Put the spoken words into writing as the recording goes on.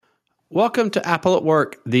Welcome to Apple at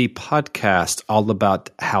Work, the podcast all about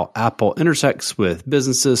how Apple intersects with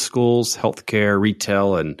businesses, schools, healthcare,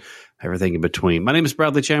 retail, and everything in between. My name is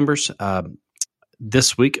Bradley Chambers.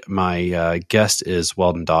 This week, my guest is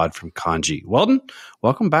Weldon Dodd from Kandji. Weldon,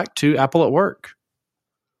 welcome back to Apple at Work.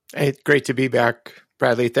 Hey, great to be back,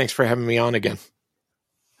 Bradley. Thanks for having me on again.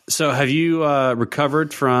 So have you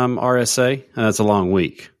recovered from RSA? That's a long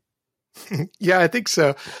week. Yeah, I think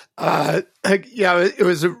so. It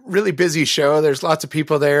was a really busy show. There's lots of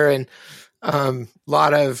people there and a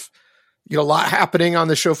lot happening on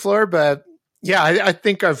the show floor. But yeah, I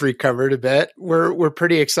think I've recovered a bit. We're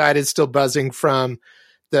pretty excited, still buzzing from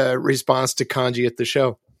the response to Kandji at the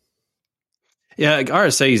show. Yeah,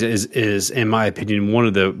 RSA is, in my opinion, one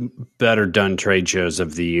of the better done trade shows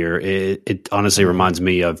of the year. It honestly reminds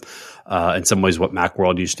me of, in some ways, what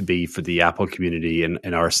Macworld used to be for the Apple community, and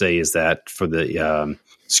RSA is that for the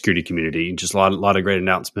security community. Just a lot of great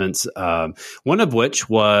announcements. One of which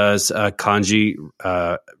was Kandji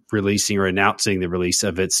releasing or announcing the release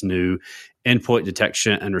of its new endpoint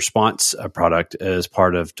detection and response product as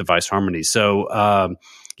part of Device Harmony. So.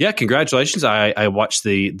 Yeah, congratulations! I watched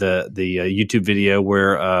the YouTube video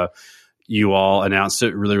where you all announced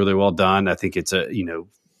it. Really, really well done. I think it's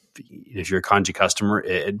if you're a Kandji customer,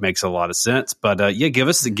 it makes a lot of sense. But give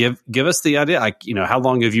us the idea. How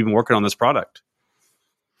long have you been working on this product?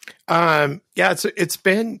 It's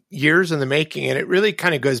been years in the making, and it really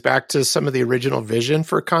kind of goes back to some of the original vision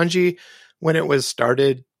for Kandji when it was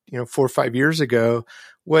started, 4 or 5 years ago.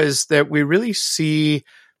 Was that we really see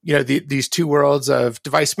these two worlds of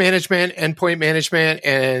device management, endpoint management,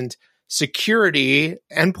 and security,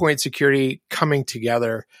 endpoint security coming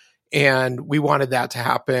together. And we wanted that to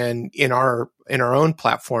happen in our own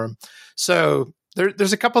platform. So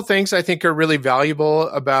there's a couple of things I think are really valuable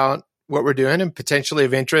about what we're doing and potentially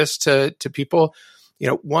of interest to people.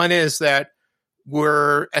 One is that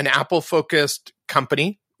we're an Apple-focused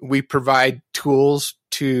company. We provide tools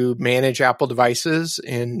to manage Apple devices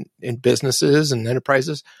in businesses and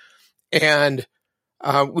enterprises. And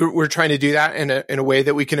we're trying to do that in a way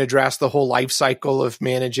that we can address the whole life cycle of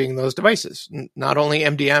managing those devices, not only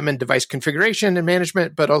MDM and device configuration and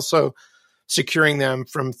management, but also securing them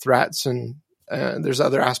from threats. And there's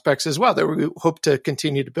other aspects as well that we hope to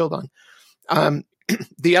continue to build on.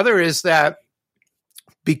 The other is that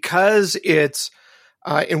because it's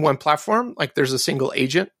in one platform, like there's a single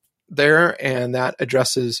agent there, and that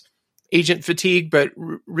addresses agent fatigue, but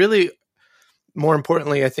really more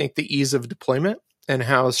importantly, I think the ease of deployment and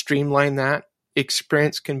how streamlined that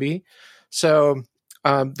experience can be. So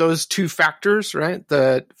those two factors, right?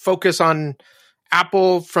 The focus on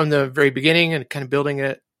Apple from the very beginning and kind of building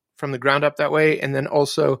it from the ground up that way, and then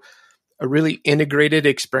also a really integrated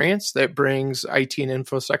experience that brings IT and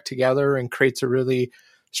InfoSec together and creates a really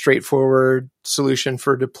straightforward solution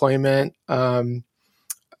for deployment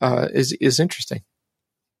is interesting.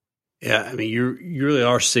 Yeah, I mean, you really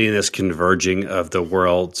are seeing this converging of the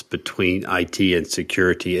worlds between IT and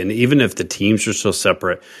security. And even if the teams are still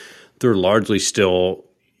separate, they're largely still,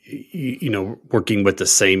 working with the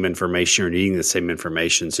same information or needing the same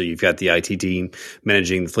information. So you've got the IT team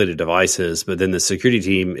managing the fleet of devices, but then the security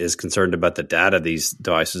team is concerned about the data these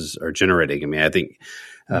devices are generating. I mean, I think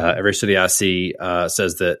every study I see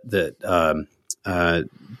says that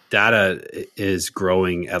data is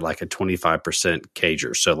growing at like a 25%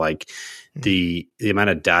 CAGR. So like the amount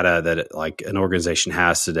of data that like an organization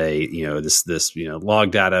has today, this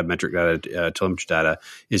log data, metric data, telemetry data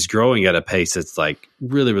is growing at a pace that's like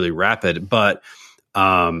really, really rapid. But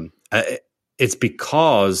it's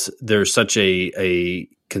because there's such a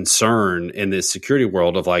concern in the security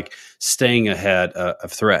world of like staying ahead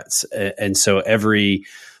of threats. And so every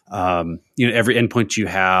endpoint you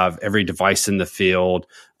have, every device in the field,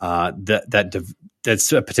 that's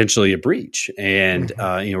potentially a breach. And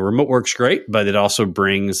remote work's great, but it also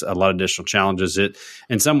brings a lot of additional challenges. It,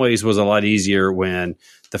 in some ways, was a lot easier when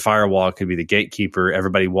the firewall could be the gatekeeper.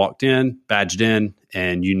 Everybody walked in, badged in,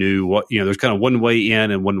 and you knew what, there's kind of one way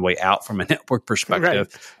in and one way out from a network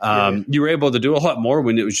perspective. Right. You were able to do a lot more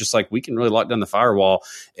when it was just like, we can really lock down the firewall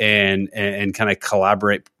and kind of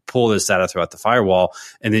collaborate, pull this data throughout the firewall.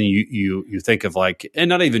 And then you think of like, and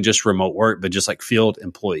not even just remote work, but just like field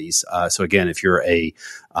employees. So again, if you're a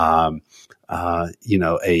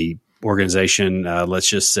organization, let's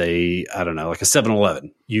just say, I don't know, like a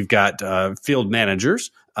 7-Eleven, you've got field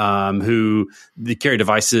managers who they carry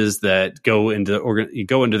devices that go into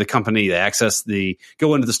the company, they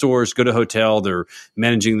go into the stores, go to a hotel, they're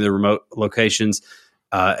managing the remote locations.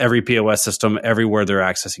 every POS system, everywhere they're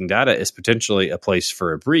accessing data is potentially a place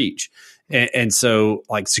for a breach. And so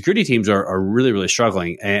like security teams are really, really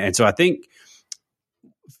struggling. And so I think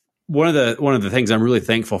one of the things I'm really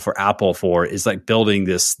thankful for Apple for is like building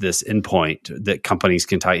this endpoint that companies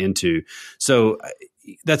can tie into. So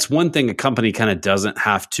that's one thing a company kind of doesn't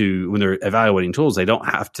have to, when they're evaluating tools, they don't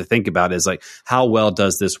have to think about is like, how well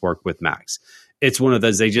does this work with Macs? It's one of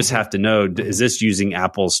those, they just have to know, is this using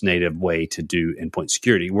Apple's native way to do endpoint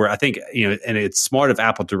security? Where I think, and it's smart of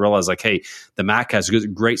Apple to realize like, hey, the Mac has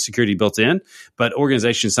great security built in, but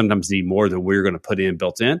organizations sometimes need more than we're going to put in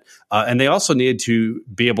built in. And they also need to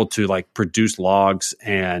be able to like produce logs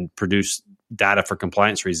and produce data for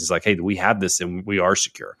compliance reasons. Like, hey, we have this and we are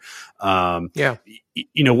secure.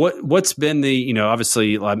 What's been the,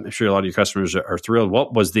 obviously I'm sure a lot of your customers are thrilled.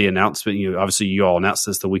 What was the announcement? Obviously you all announced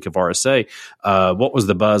this the week of RSA. What was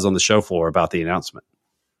the buzz on the show floor about the announcement?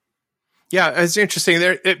 Yeah, it's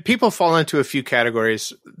interesting. People fall into a few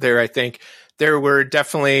categories there. I think there were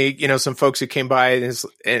definitely, some folks who came by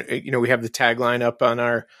and we have the tagline up on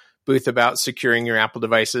our booth about securing your Apple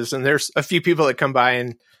devices. And there's a few people that come by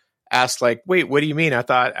and asked like, wait, what do you mean? I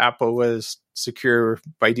thought Apple was secure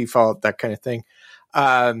by default, that kind of thing.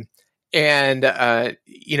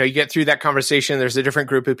 You get through that conversation. There's a different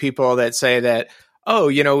group of people that say that, oh,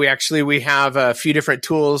 we have a few different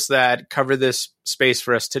tools that cover this space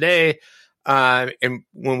for us today. And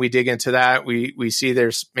when we dig into that, we see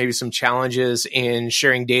there's maybe some challenges in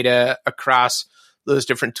sharing data across those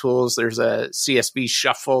different tools. There's a CSV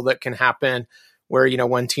shuffle that can happen where,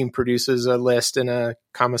 one team produces a list in a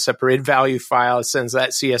comma separated value file, sends that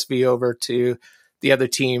CSV over to the other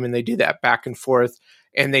team, and they do that back and forth.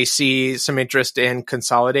 And they see some interest in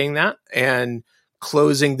consolidating that and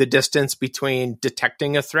closing the distance between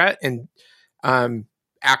detecting a threat and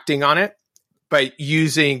acting on it. But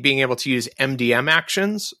being able to use MDM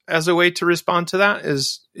actions as a way to respond to that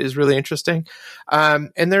is really interesting.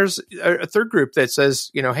 And there's a third group that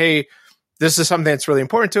says, hey, this is something that's really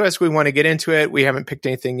important to us. We want to get into it. We haven't picked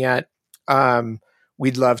anything yet.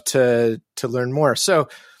 We'd love to learn more. So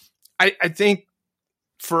I think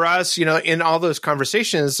for us, in all those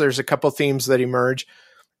conversations, there's a couple themes that emerge.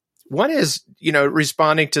 One is,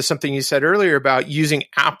 responding to something you said earlier about using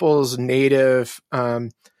Apple's native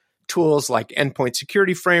tools like Endpoint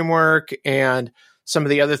Security Framework and some of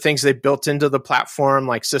the other things they built into the platform,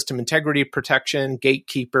 like System Integrity Protection,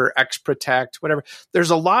 Gatekeeper, XProtect, whatever.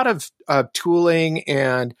 There's a lot of tooling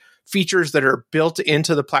and features that are built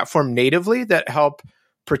into the platform natively that help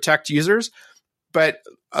protect users. But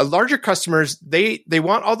larger customers, they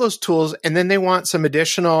want all those tools, and then they want some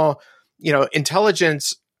additional,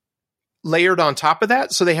 intelligence layered on top of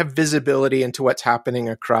that, so they have visibility into what's happening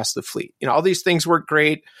across the fleet. All these things work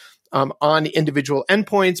great on individual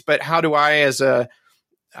endpoints, but how do I, as a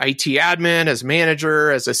IT admin, as manager,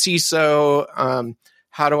 as a CISO,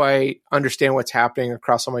 how do I understand what's happening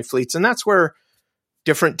across all my fleets? And that's where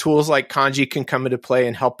different tools like Kandji can come into play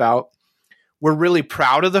and help out. We're really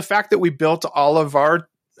proud of the fact that we built all of our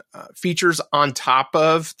features on top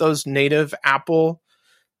of those native Apple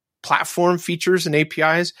platform features and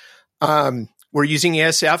APIs. We're using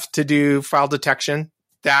ESF to do file detection.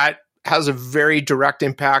 That has a very direct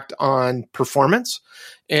impact on performance.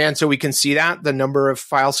 And so we can see that the number of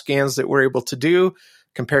file scans that we're able to do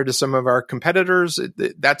compared to some of our competitors,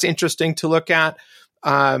 that's interesting to look at.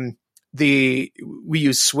 We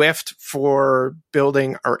use Swift for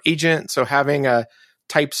building our agent. So having a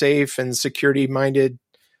type safe and security minded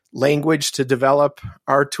language to develop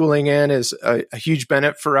our tooling in is a huge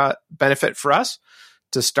benefit for us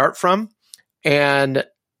to start from. And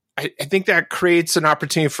I think that creates an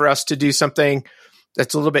opportunity for us to do something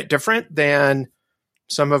that's a little bit different than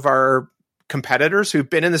some of our competitors who've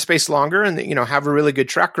been in the space longer and, have a really good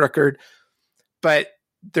track record, but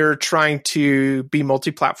they're trying to be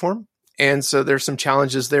multi-platform. And so there's some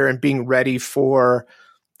challenges there in being ready for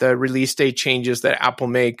the release day changes that Apple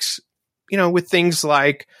makes, with things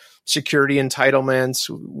like security entitlements.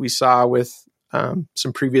 We saw with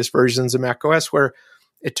some previous versions of macOS where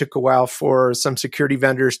it took a while for some security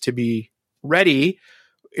vendors to be ready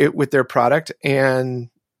with their product.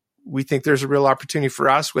 And we think there's a real opportunity for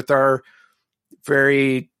us with our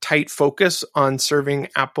very tight focus on serving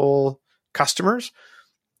Apple customers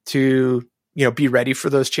to, be ready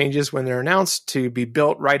for those changes when they're announced, to be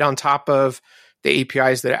built right on top of the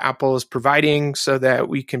APIs that Apple is providing so that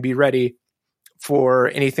we can be ready for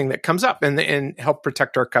anything that comes up and help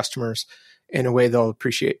protect our customers in a way they'll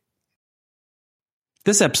appreciate.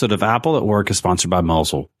 This episode of Apple at Work is sponsored by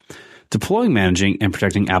Mosul. Deploying, managing, and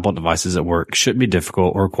protecting Apple devices at work shouldn't be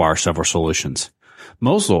difficult or require several solutions.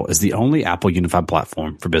 Mosul is the only Apple unified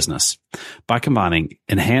platform for business. By combining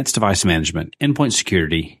enhanced device management, endpoint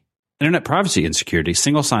security, internet privacy and security,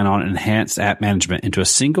 single sign-on, and enhanced app management into a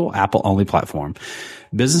single Apple-only platform,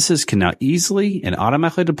 businesses can now easily and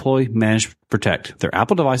automatically deploy, manage, protect their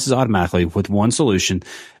Apple devices automatically with one solution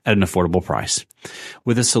at an affordable price.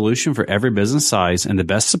 With a solution for every business size and the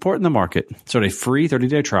best support in the market, start a free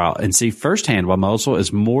 30-day trial and see firsthand why Mosul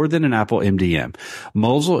is more than an Apple MDM.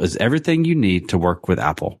 Mosul is everything you need to work with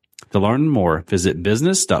Apple. To learn more, visit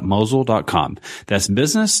business.mosul.com. That's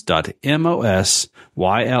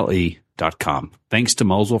business.mosul.com. Thanks to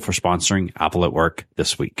Mosul for sponsoring Apple at Work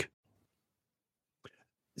this week.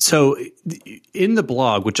 So in the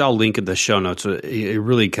blog, which I'll link in the show notes, it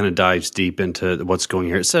really kind of dives deep into what's going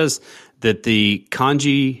here. It says that the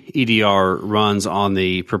Kandji EDR runs on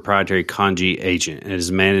the proprietary Kandji agent and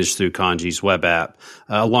is managed through Kandji's web app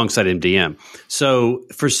alongside MDM. So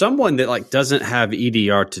for someone that doesn't have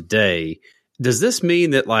EDR today, does this mean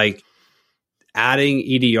that adding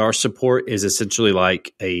EDR support is essentially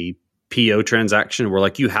like a PO transaction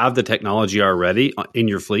where you have the technology already in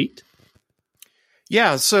your fleet?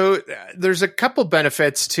 Yeah, so there's a couple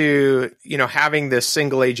benefits to, having this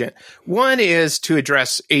single agent. One is to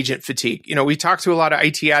address agent fatigue. We talk to a lot of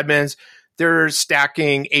IT admins. They're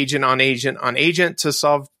stacking agent on agent on agent to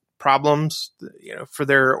solve problems, for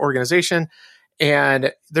their organization.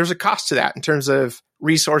 And there's a cost to that in terms of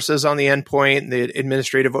resources on the endpoint and the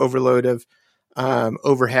administrative overload of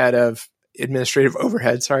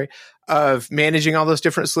of managing all those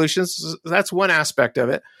different solutions. That's one aspect of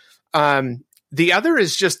it. The other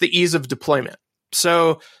is just the ease of deployment.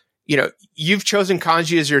 So, you've chosen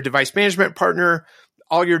Kandji as your device management partner.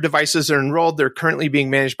 All your devices are enrolled. They're currently being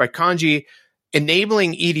managed by Kandji.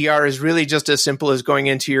 Enabling EDR is really just as simple as going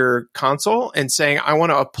into your console and saying, I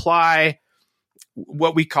want to apply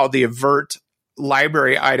what we call the avert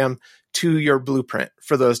library item to your blueprint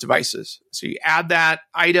for those devices. So you add that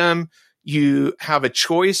item. You have a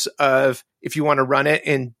choice of if you want to run it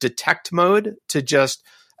in detect mode to just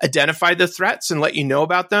identify the threats and let you know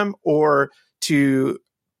about them, or to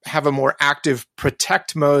have a more active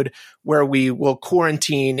protect mode where we will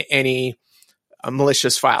quarantine any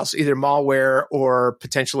malicious files, either malware or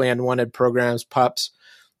potentially unwanted programs, pups,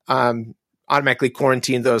 automatically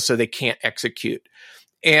quarantine those so they can't execute.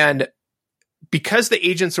 And because the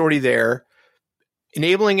agent's already there,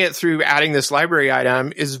 enabling it through adding this library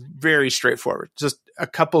item is very straightforward. Just a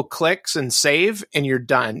couple clicks and save, and you're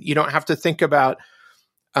done. You don't have to think about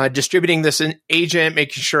distributing this agent,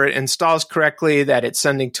 making sure it installs correctly, that it's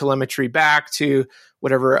sending telemetry back to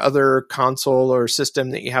whatever other console or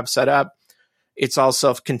system that you have set up. It's all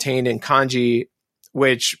self-contained in Kandji,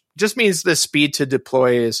 which just means the speed to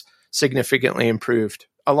deploy is significantly improved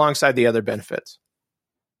alongside the other benefits.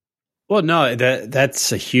 Well, no,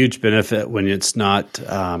 that's a huge benefit when it's not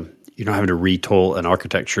you don't have to retool an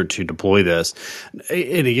architecture to deploy this.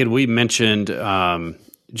 And again, we mentioned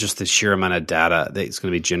just the sheer amount of data that's going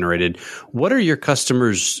to be generated. What are your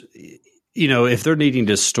customers, if they're needing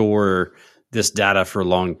to store this data for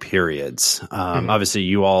long periods? Obviously,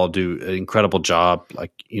 you all do an incredible job,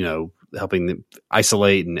 helping them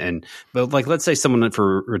isolate but let's say someone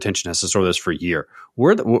for retention has to store this for a year.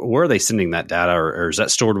 Where are they sending that data, or is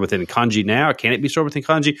that stored within Kandji now? Can it be stored within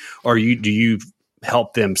Kandji, or do you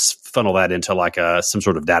help them funnel that into some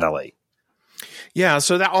sort of data lake? Yeah,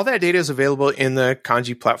 so all that data is available in the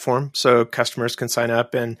Kandji platform, so customers can sign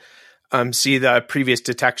up and see the previous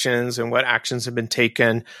detections and what actions have been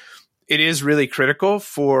taken. It is really critical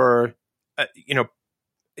for,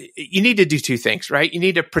 you need to do two things, right? You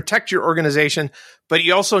need to protect your organization, but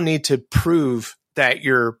you also need to prove that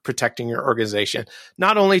you're protecting your organization,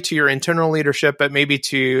 not only to your internal leadership, but maybe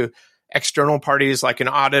to external parties like an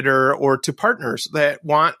auditor, or to partners that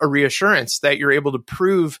want a reassurance that you're able to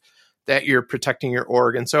prove that you're protecting your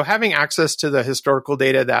org. And so having access to the historical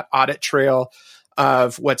data, that audit trail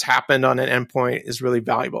of what's happened on an endpoint, is really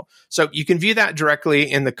valuable. So you can view that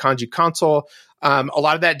directly in the Kandji console. A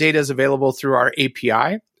lot of that data is available through our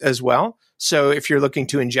API as well. So if you're looking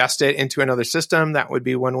to ingest it into another system, that would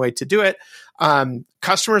be one way to do it.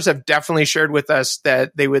 Customers have definitely shared with us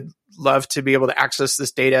that they would love to be able to access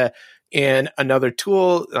this data in another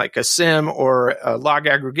tool like a SIM or a log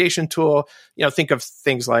aggregation tool. Think of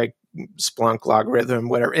things like Splunk, Logarithm,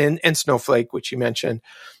 whatever, and Snowflake, which you mentioned.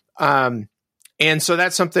 And so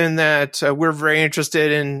that's something that we're very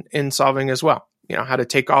interested in solving as well. How to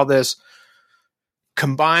take all this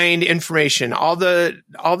combined information, all the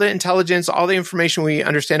intelligence, all the information we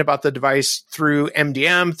understand about the device through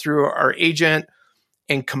MDM, through our agent,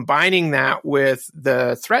 and combining that with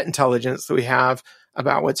the threat intelligence that we have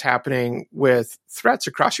about what's happening with threats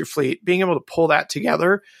across your fleet, being able to pull that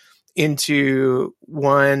together into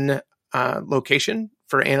one location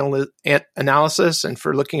for analysis and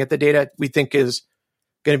for looking at the data, we think is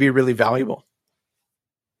going to be really valuable.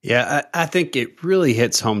 Yeah, I think it really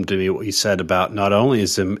hits home to me what you said about not only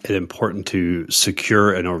is it important to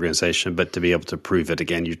secure an organization, but to be able to prove it.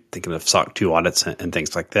 Again, you're thinking of SOC 2 audits and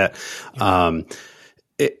things like that. Yeah.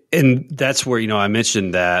 And that's where, I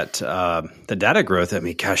mentioned that the data growth, I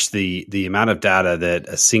mean, gosh, the amount of data that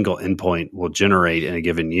a single endpoint will generate in a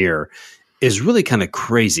given year is really kind of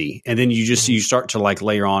crazy. And then you start to like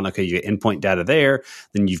layer on, okay, you get endpoint data there,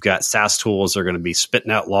 then you've got SaaS tools that are going to be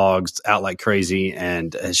spitting out logs out like crazy.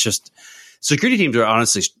 And it's just, security teams are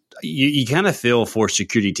honestly, you kind of feel for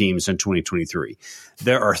security teams in 2023.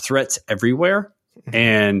 There are threats everywhere.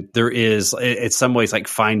 And there is, in some ways, like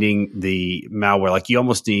finding the malware. Like you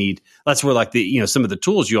almost need. That's where, like some of the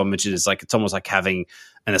tools you all mentioned is like it's almost like having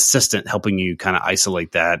an assistant helping you kind of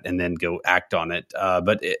isolate that and then go act on it.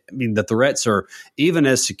 But the threats are even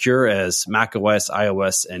as secure as Mac OS,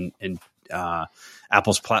 iOS, and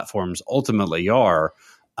Apple's platforms ultimately are.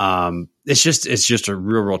 It's just a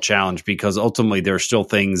real challenge because ultimately there are still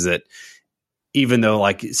things that, even though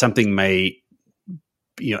like something may.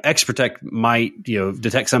 XProtect might,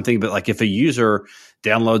 detect something, but like if a user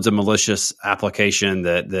downloads a malicious application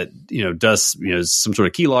that does, some sort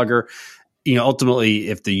of keylogger, ultimately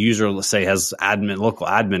if the user, let's say, has local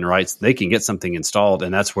admin rights, they can get something installed.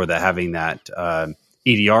 And that's where having that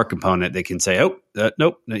EDR component, they can say,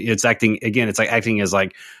 nope, it's acting again. It's like acting as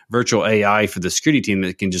like virtual AI for the security team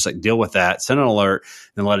that can just like deal with that, send an alert,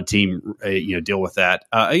 and let a team, deal with that.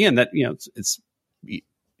 Again, that, it's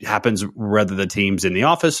happens whether the team's in the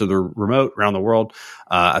office or they're remote around the world.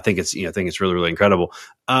 I think it's really, really incredible.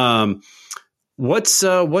 What's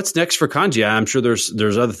next for Kandji? I'm sure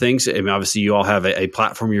there's other things. I mean, obviously you all have a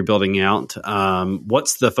platform you're building out.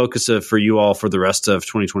 What's the focus for you all for the rest of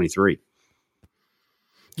 2023?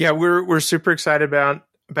 Yeah, we're super excited about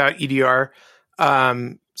EDR.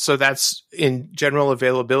 So that's in general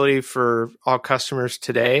availability for all customers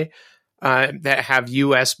today. That have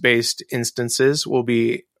US-based instances. We'll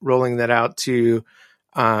be rolling that out to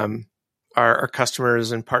our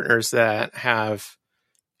customers and partners that have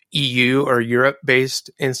EU or Europe-based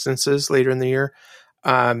instances later in the year.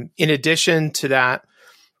 In addition to that,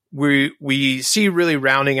 we see really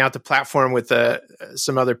rounding out the platform with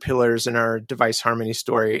some other pillars in our device harmony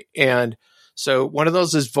story. And so one of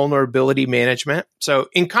those is vulnerability management. So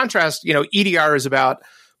in contrast, EDR is about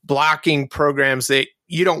blocking programs that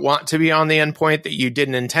you don't want to be on the endpoint, that you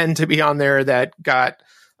didn't intend to be on there, that got,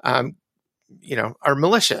 are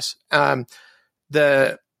malicious.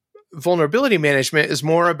 The vulnerability management is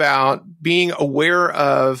more about being aware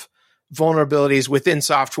of vulnerabilities within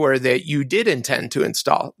software that you did intend to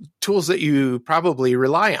install, tools that you probably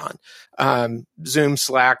rely on, Zoom,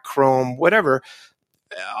 Slack, Chrome, whatever.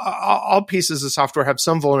 All pieces of software have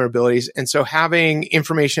some vulnerabilities. And so having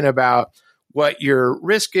information about what your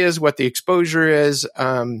risk is, what the exposure is,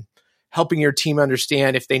 helping your team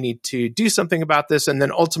understand if they need to do something about this, and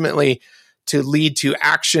then ultimately to lead to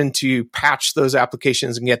action to patch those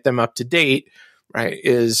applications and get them up to date, right,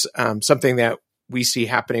 is something that we see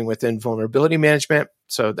happening within vulnerability management.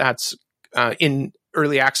 So that's in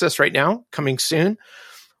early access right now, coming soon.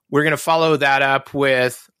 We're going to follow that up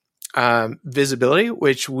with visibility,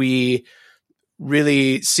 which we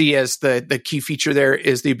really see as the key feature there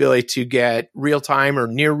is the ability to get real-time or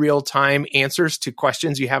near real-time answers to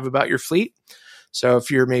questions you have about your fleet. So if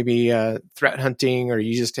you're maybe threat hunting or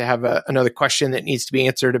you just have another question that needs to be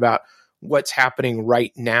answered about what's happening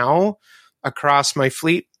right now across my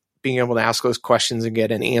fleet, being able to ask those questions and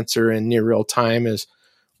get an answer in near real time is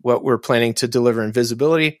what we're planning to deliver in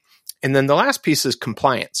visibility. And then the last piece is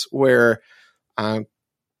compliance, where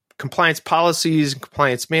compliance policies and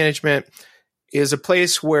compliance management is a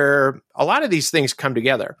place where a lot of these things come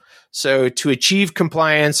together. So to achieve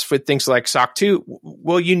compliance with things like SOC 2,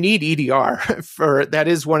 well, you need EDR that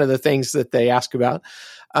is one of the things that they ask about.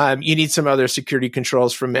 You need some other security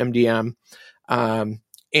controls from MDM,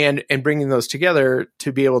 and bringing those together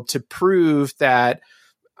to be able to prove that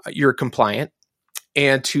you're compliant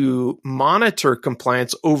and to monitor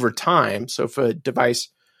compliance over time. So if a device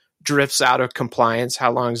drifts out of compliance,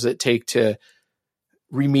 how long does it take to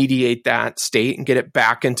remediate that state and get it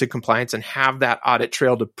back into compliance and have that audit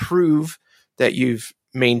trail to prove that you've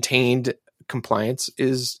maintained compliance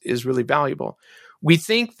is really valuable. We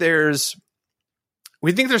think there's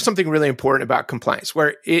something really important about compliance,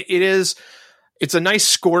 where it is it's a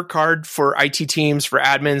nice scorecard for IT teams, for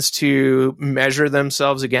admins to measure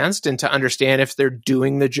themselves against and to understand if they're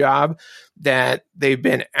doing the job that they've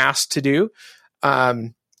been asked to do.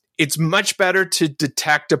 It's much better to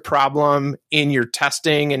detect a problem in your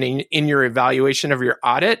testing and in your evaluation of your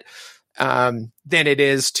audit than it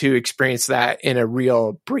is to experience that in a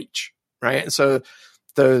real breach, right? And so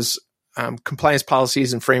those compliance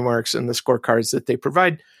policies and frameworks and the scorecards that they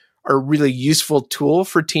provide are a really useful tool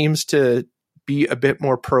for teams to be a bit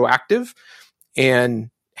more proactive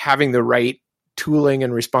and having the right tooling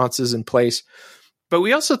and responses in place. But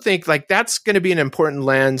we also think like that's going to be an important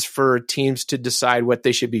lens for teams to decide what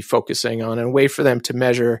they should be focusing on and a way for them to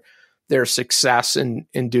measure their success in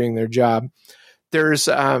doing their job. There's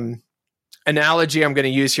analogy I'm going to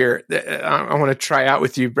use here that I want to try out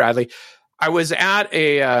with you, Bradley. I was at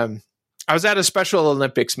a Special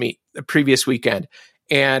Olympics meet the previous weekend,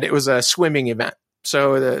 and it was a swimming event.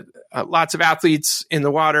 So lots of athletes in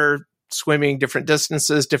the water, swimming different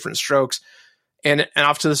distances, different strokes. And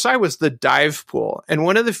off to the side was the dive pool. And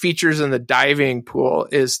one of the features in the diving pool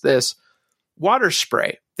is this water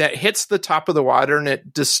spray that hits the top of the water and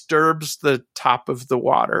it disturbs the top of the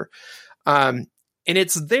water. And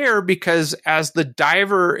it's there because as the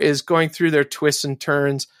diver is going through their twists and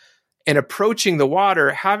turns and approaching the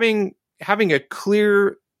water, having a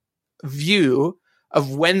clear view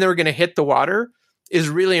of when they're going to hit the water is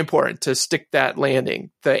really important to stick that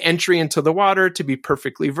landing. The entry into the water to be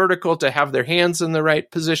perfectly vertical, to have their hands in the right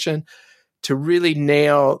position, to really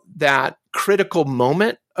nail that critical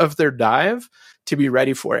moment of their dive to be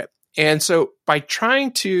ready for it. And so by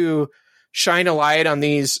trying to shine a light on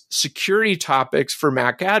these security topics for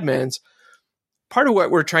Mac admins, part of what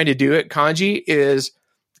we're trying to do at Kandji is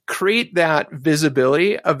create that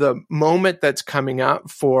visibility of the moment that's coming up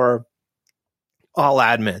for all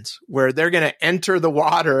admins, where they're going to enter the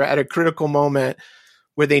water at a critical moment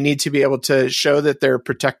where they need to be able to show that they're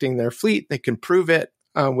protecting their fleet. They can prove it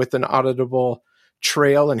with an auditable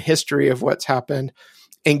trail and history of what's happened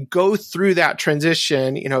and go through that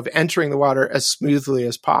transition, of entering the water as smoothly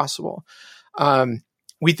as possible.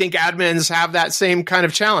 We think admins have that same kind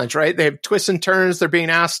of challenge, right? They have twists and turns. They're being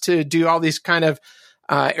asked to do all these kind of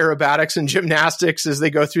aerobatics and gymnastics as they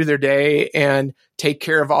go through their day and take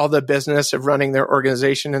care of all the business of running their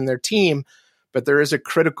organization and their team. But there is a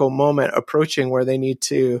critical moment approaching where they need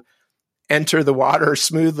to enter the water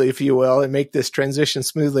smoothly, if you will, and make this transition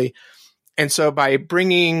smoothly. And so by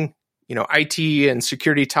bringing, IT and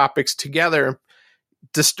security topics together,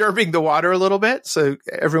 disturbing the water a little bit so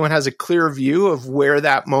everyone has a clear view of where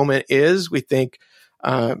that moment is, we think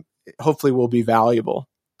hopefully will be valuable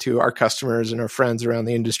to our customers and our friends around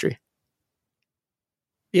the industry.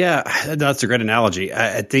 Yeah, that's a great analogy.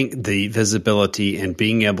 I think the visibility and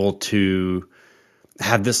being able to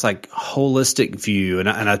have this like holistic view, and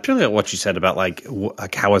I really like what you said about like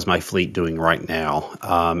how is my fleet doing right now,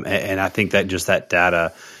 and I think that just that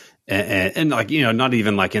data, and like not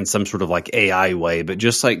even like in some sort of like AI way, but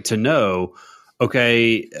just like to know.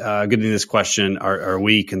 Okay, getting this question: Are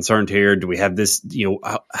we concerned here? Do we have this?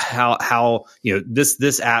 How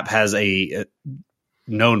this app has a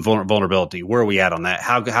known vulnerability. Where are we at on that?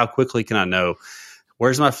 How quickly can I know?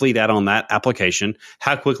 Where's my fleet at on that application?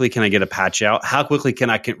 How quickly can I get a patch out? How quickly can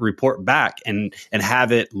I report back and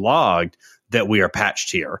have it logged that we are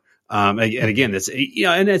patched here? And again, it's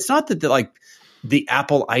and it's not that like the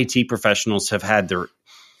Apple IT professionals have had their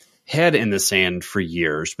head in the sand for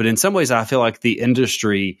years, but in some ways I feel like the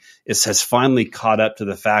industry has finally caught up to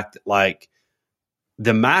the fact that like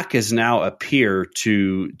the Mac is now a peer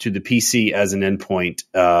to the PC as an endpoint,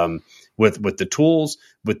 with the tools,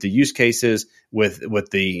 with the use cases, with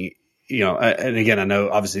the and again I know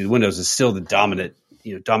obviously Windows is still the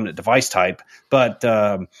dominant device type, but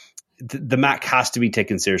the Mac has to be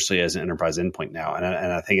taken seriously as an enterprise endpoint now, and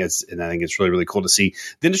I think it's really, really cool to see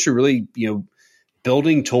the industry really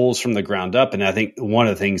building tools from the ground up. And I think one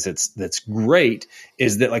of the things that's great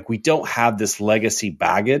is that like we don't have this legacy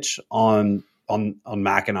baggage on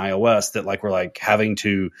Mac and iOS that like we're like having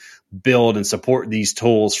to build and support these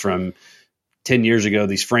tools from 10 years ago,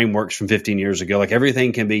 these frameworks from 15 years ago. Like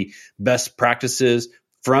everything can be best practices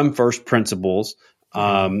from first principles.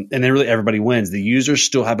 And then really everybody wins. The users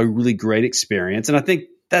still have a really great experience. And I think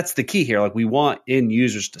that's the key here. Like we want end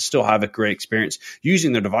users to still have a great experience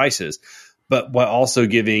using their devices, but while also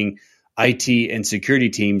giving IT and security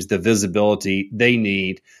teams the visibility they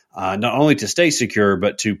need, not only to stay secure,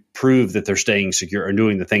 but to prove that they're staying secure and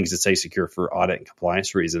doing the things that stay secure for audit and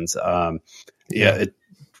compliance reasons.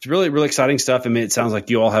 It's really, really exciting stuff. I mean, it sounds like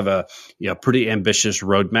you all have a pretty ambitious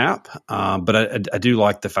roadmap, but I do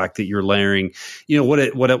like the fact that you're layering.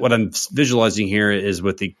 What I'm visualizing here is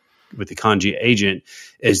with the Kandji agent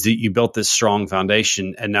is that you built this strong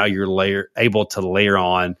foundation, and now you're able to layer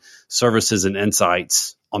on services and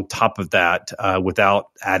insights on top of that without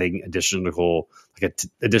adding additional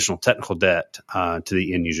technical debt to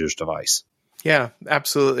the end user's device. Yeah,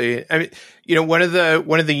 absolutely. I mean, one of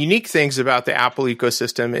the unique things about the Apple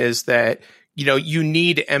ecosystem is that, you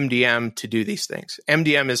need MDM to do these things.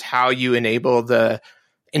 MDM is how you enable the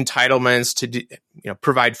entitlements to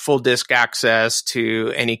provide full disk access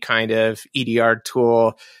to any kind of EDR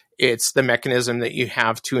tool. It's the mechanism that you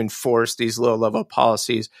have to enforce these low-level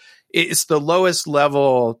policies. It's the lowest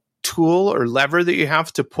level tool or lever that you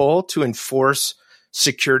have to pull to enforce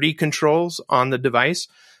security controls on the device.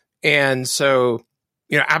 And so,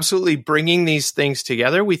 absolutely bringing these things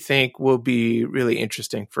together, we think will be really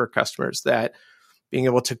interesting for customers, that being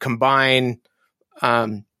able to combine,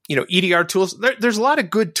 EDR tools. There's a lot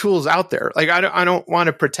of good tools out there. Like, I don't want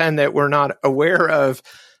to pretend that we're not aware of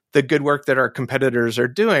the good work that our competitors are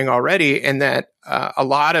doing already, and that a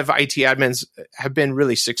lot of IT admins have been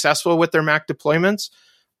really successful with their Mac deployments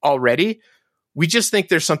already. We just think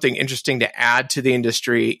there's something interesting to add to the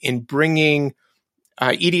industry in bringing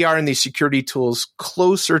EDR and these security tools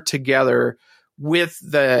closer together with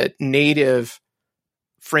the native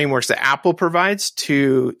frameworks that Apple provides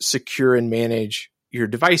to secure and manage your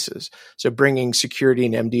devices. So bringing security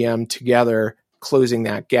and MDM together, closing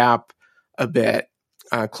that gap a bit,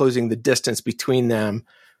 closing the distance between them,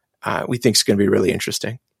 we think is going to be really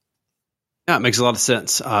interesting. Yeah, it makes a lot of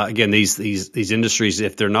sense. Again, these industries,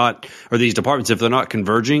 if they're not, or these departments, if they're not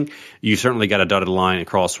converging, you certainly got a dotted line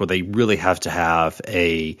across where they really have to have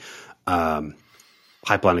a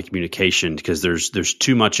pipeline of communication, because there's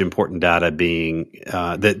too much important data being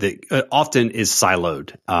that often is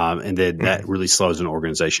siloed, and then that really slows an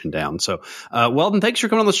organization down. So, Weldon, thanks for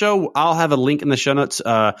coming on the show. I'll have a link in the show notes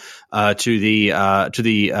to the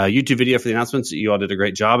YouTube video for the announcements. You all did a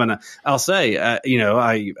great job, and I'll say,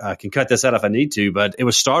 I can cut this out if I need to, but it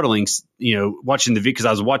was startling, watching the video, because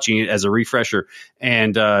I was watching it as a refresher,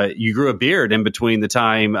 and you grew a beard in between the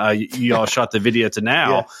time you all shot the video to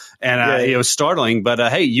now, and it was startling. But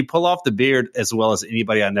hey, you pull off the beard as well as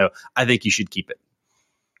anybody I know. I think you should keep it.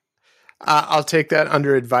 I'll take that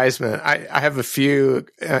under advisement. I have a few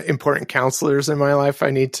important counselors in my life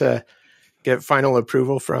I need to get final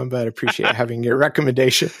approval from, but I appreciate having your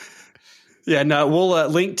recommendation. Yeah, no, we'll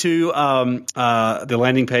link to the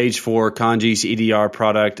landing page for Kandji's EDR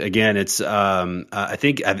product. Again, it's I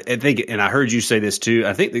think, and I heard you say this too.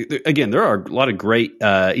 I think again, there are a lot of great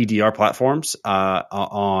EDR platforms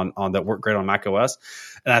on that work great on Mac OS,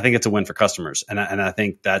 and I think it's a win for customers. And I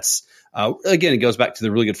think that's again, it goes back to the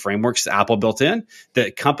really good frameworks that Apple built in,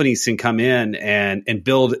 that companies can come in and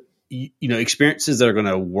build experiences that are going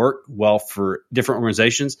to work well for different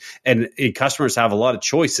organizations, and customers have a lot of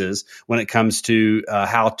choices when it comes to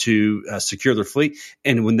how to secure their fleet.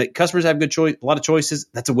 And when the customers have a lot of choices,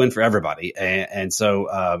 that's a win for everybody. And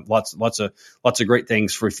so lots of great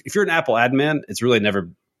things for, if you're an Apple admin, it's really never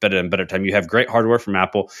better time. You have great hardware from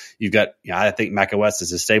Apple. You've got, I think Mac OS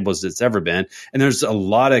is as stable as it's ever been. And there's a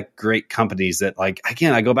lot of great companies that,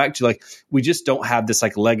 again, I go back to, we just don't have this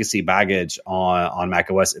legacy baggage on Mac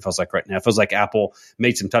OS. It feels like right now. It feels like Apple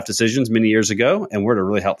made some tough decisions many years ago, and we're in a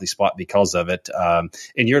really healthy spot because of it. And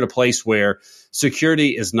you're at a place where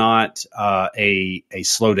security is not a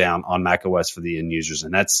slowdown on Mac OS for the end users.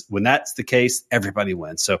 And when that's the case, everybody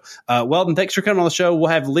wins. So, Weldon, thanks for coming on the show. We'll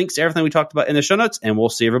have links to everything we talked about in the show notes, and we'll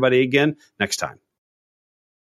see everybody again next time.